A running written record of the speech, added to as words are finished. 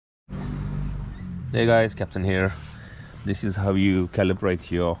Hey guys, Captain here. This is how you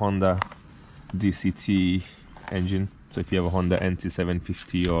calibrate your Honda DCT engine. So if you have a Honda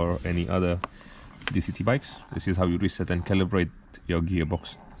NC750 or any other DCT bikes, this is how you reset and calibrate your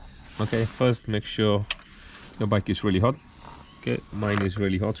gearbox. Okay, first make sure your bike is really hot. Okay, mine is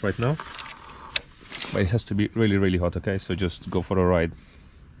really hot right now, but it has to be really hot. Okay, so just go for a ride,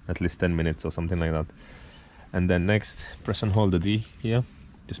 at least 10 minutes or something like that. And then next, press and hold the D here.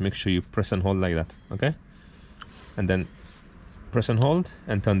 Just make sure you press and hold like that, okay? And then press and hold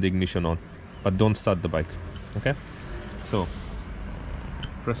and turn the ignition on, but don't start the bike, okay? So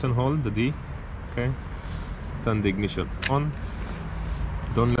press and hold the D, okay? Turn the ignition on,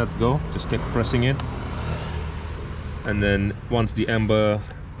 don't let go, just keep pressing it. And then once the amber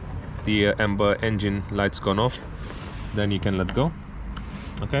engine light's gone off, then you can let go,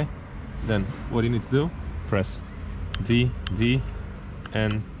 okay? Then what you need to do, press D, D,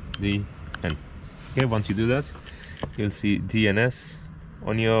 N, D, N. Okay, once you do that, you'll see DNS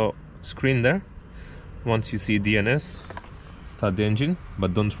on your screen there. Once you see DNS, start the engine,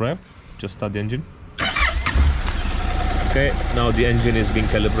 but don't rev, just start the engine. Okay, now the engine is being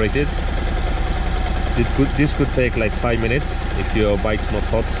calibrated. This could take like 5 minutes if your bike's not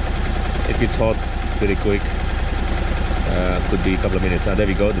hot. If it's hot, it's pretty quick. Could be a couple of minutes. There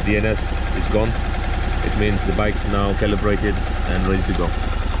we go, the DNS is gone. It means the bike's now calibrated and ready to go.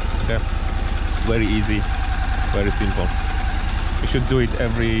 Okay, very easy, very simple. You should do it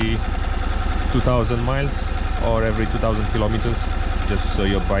every 2000 miles or every 2000 kilometers, just so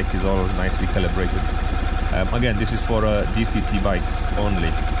your bike is all nicely calibrated. Again, this is for DCT bikes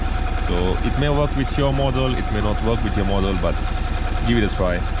only, so it may work with your model, it may not work with your model, but give it a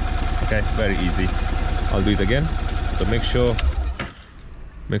try. Okay, very easy. I'll do it again. So make sure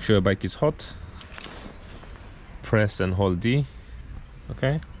your bike is hot. Press and hold D,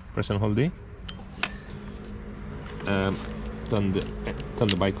 okay? Press and hold D. Turn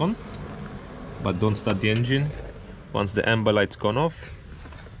the bike on, but don't start the engine. Once the amber light's gone off,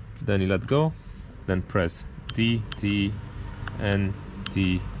 then you let go. Then press D, D, N,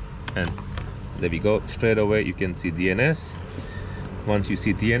 D, N. There we go. Straight away you can see DNS. Once you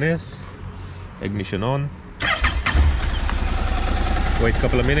see DNS, ignition on. Wait a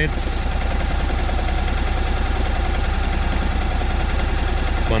couple of minutes.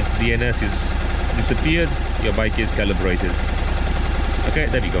 Once DNS is disappeared, your bike is calibrated. Okay,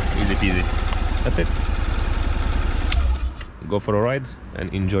 there we go, easy peasy. That's it. Go for a ride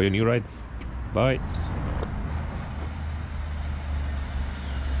and enjoy your new ride. Bye.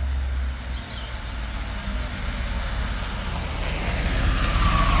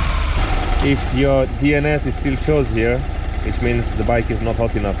 If your DNS still shows here, which means the bike is not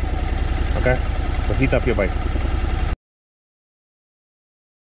hot enough. Okay, so heat up your bike.